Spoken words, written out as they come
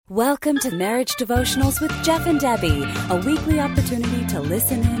Welcome to Marriage Devotionals with Jeff and Debbie, a weekly opportunity to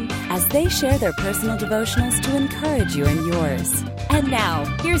listen in as they share their personal devotionals to encourage you and yours. And now,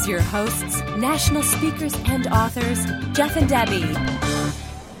 here's your hosts, national speakers and authors, Jeff and Debbie.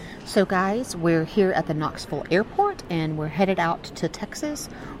 So guys, we're here at the Knoxville Airport and we're headed out to Texas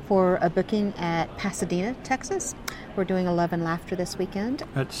for a booking at Pasadena, Texas. We're doing Love and Laughter this weekend.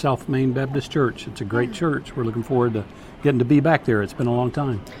 At South Main Baptist Church. It's a great church. We're looking forward to getting to be back there. It's been a long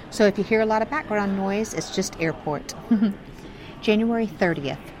time. So if you hear a lot of background noise, it's just airport. January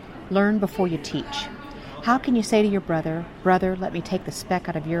 30th, learn before you teach. How can you say to your brother, "Brother, let me take the speck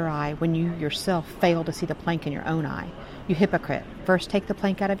out of your eye," when you yourself fail to see the plank in your own eye? You hypocrite, first take the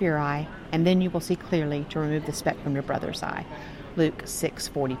plank out of your eye, and then you will see clearly to remove the speck from your brother's eye. Luke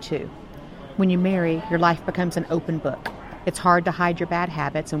 6:42. When you marry, your life becomes an open book. It's hard to hide your bad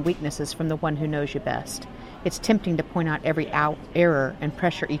habits and weaknesses from the one who knows you best. It's tempting to point out every error and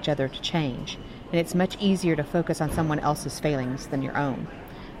pressure each other to change, and it's much easier to focus on someone else's failings than your own.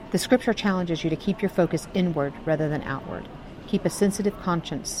 The scripture challenges you to keep your focus inward rather than outward. Keep a sensitive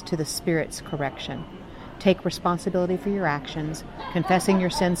conscience to the Spirit's correction. Take responsibility for your actions, confessing your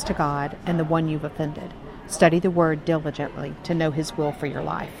sins to God and the one you've offended. Study the Word diligently to know His will for your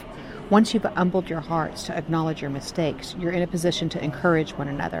life. Once you've humbled your hearts to acknowledge your mistakes, you're in a position to encourage one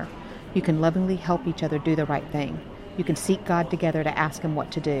another. You can lovingly help each other do the right thing. You can seek God together to ask Him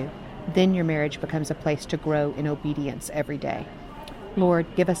what to do. Then your marriage becomes a place to grow in obedience every day. Lord,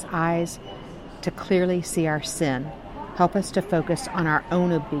 give us eyes to clearly see our sin. Help us to focus on our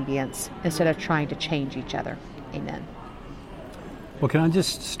own obedience instead of trying to change each other. Amen. Well, can I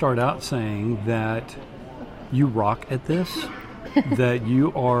just start out saying that you rock at this, that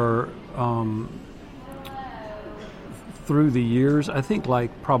you are, through the years, I think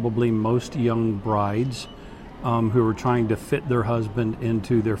like probably most young brides who are trying to fit their husband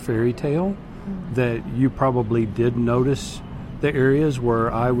into their fairy tale, that you probably did notice the areas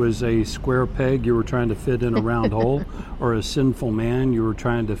where I was a square peg, you were trying to fit in a round hole, or a sinful man, you were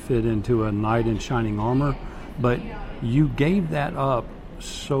trying to fit into a knight in shining armor. But you gave that up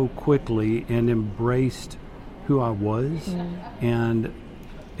so quickly and embraced who I was. And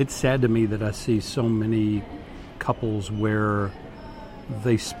it's sad to me that I see so many couples where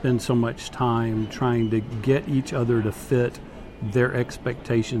they spend so much time trying to get each other to fit their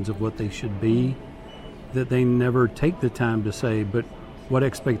expectations of what they should be, that they never take the time to say, but what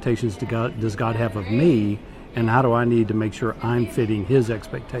expectations does God have of me, and how do I need to make sure I'm fitting His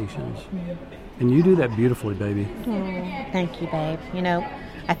expectations? And you do that beautifully, baby. Thank you, babe. You know,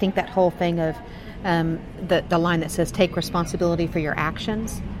 I think that whole thing of the line that says, take responsibility for your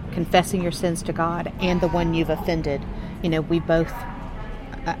actions, confessing your sins to God and the one you've offended. You know, we both,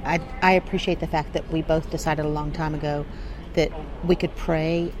 I appreciate the fact that we both decided a long time ago that we could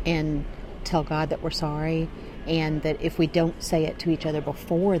pray and tell God that we're sorry, and that if we don't say it to each other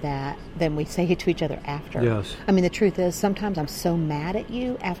before that, then we say it to each other after. Yes. I mean, the truth is, sometimes I'm so mad at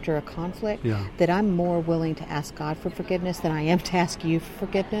you after a conflict that I'm more willing to ask God for forgiveness than I am to ask you for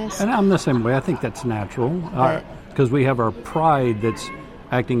forgiveness. And I'm the same way. I think that's natural, because we have our pride that's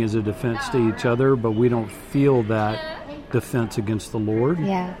acting as a defense to each other, but we don't feel that defense against the Lord.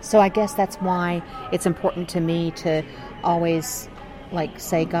 Yeah. So I guess that's why it's important to me to always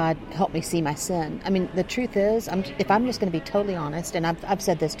say, God, help me see my sin. I mean, the truth is, if I'm just going to be totally honest, and I've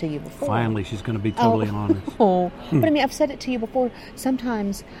said this to you before. Finally, she's going to be totally honest. But I mean, I've said it to you before.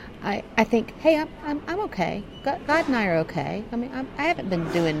 Sometimes I think, hey, I'm okay. God and I are okay. I mean, I haven't been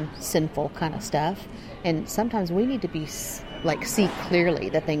doing sinful kind of stuff. And sometimes we need to be see clearly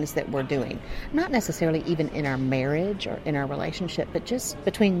the things that we're doing. Not necessarily even in our marriage or in our relationship, but just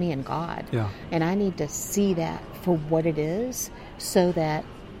between me and God. Yeah. And I need to see that for what it is, so that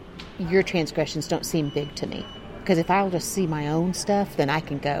your transgressions don't seem big to me. Because if I'll just see my own stuff, then I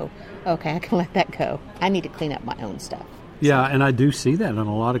can go, okay, I can let that go. I need to clean up my own stuff. Yeah, and I do see that in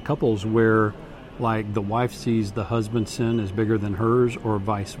a lot of couples where, the wife sees the husband's sin as bigger than hers, or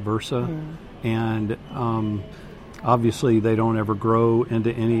vice versa. And obviously they don't ever grow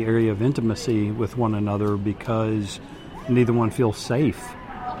into any area of intimacy with one another because neither one feels safe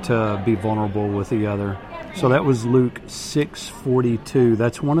to be vulnerable with the other. So that was Luke 6:42.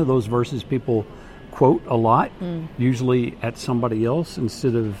 That's one of those verses people quote a lot, usually at somebody else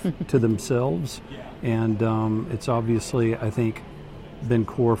instead of to themselves. And it's obviously, I think, been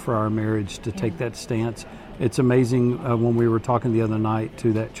core for our marriage to take that stance. It's amazing when we were talking the other night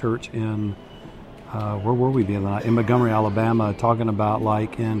to that church in, where were we the other night? In Montgomery, Alabama, talking about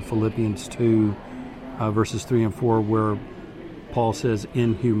in Philippians 2, verses 3 and 4, where Paul says,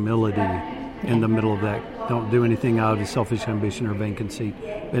 in humility, in the middle of that don't do anything out of selfish ambition or vain conceit,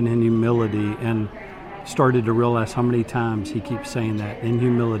 but in humility. And started to realize how many times he keeps saying that, in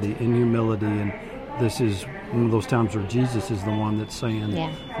humility, and this is one of those times where Jesus is the one that's saying,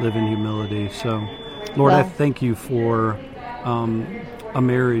 live in humility. So, Lord, I thank you for a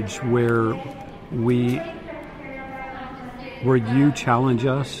marriage where you challenge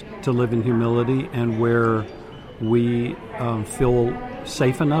us to live in humility, and where we feel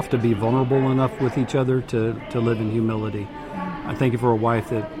safe enough to be vulnerable enough with each other to live in humility. I thank you for a wife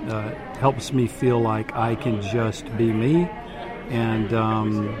that helps me feel like I can just be me, and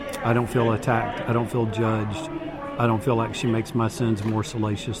I don't feel attacked. I don't feel judged. I don't feel like she makes my sins more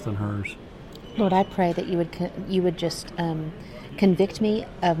salacious than hers. Lord, I pray that you would just convict me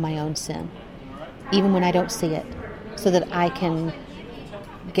of my own sin, even when I don't see it, so that I can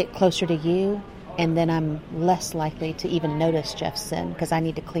get closer to you, and then I'm less likely to even notice Jeff's sin, because I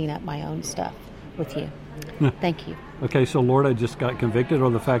need to clean up my own stuff with you. Thank you. Okay, so Lord, I just got convicted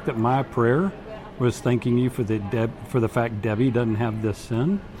on the fact that my prayer was thanking you for the fact Debbie doesn't have this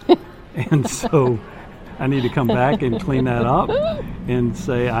sin, and so I need to come back and clean that up and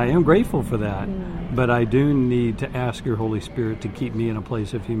say I am grateful for that. But I do need to ask your Holy Spirit to keep me in a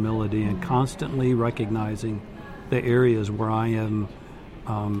place of humility and constantly recognizing the areas where I am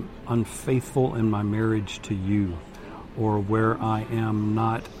unfaithful in my marriage to you, or where I am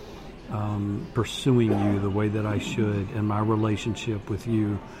not pursuing you the way that I should in my relationship with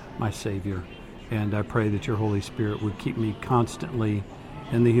you, my Savior. And I pray that your Holy Spirit would keep me constantly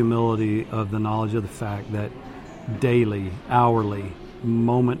in the humility of the knowledge of the fact that daily, hourly,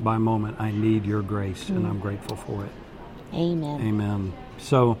 moment by moment, I need your grace, and I'm grateful for it. Amen. Amen.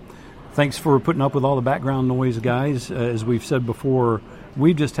 So thanks for putting up with all the background noise, guys. As we've said before,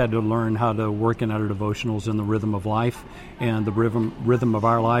 we've just had to learn how to work in our devotionals in the rhythm of life, and the rhythm of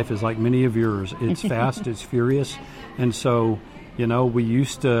our life is like many of yours. It's fast, it's furious, and so, you know, I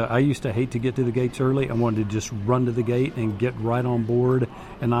used to hate to get to the gates early. I wanted to just run to the gate and get right on board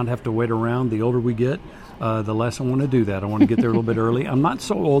and not have to wait around. The older we get, the less I want to do that. I want to get there a little bit early. I'm not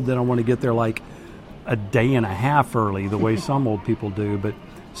so old that I want to get there like a day and a half early, the way some old people do, but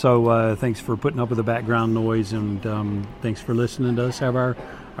so thanks for putting up with the background noise, and thanks for listening to us have our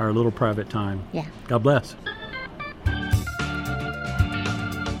little private time. Yeah. God bless.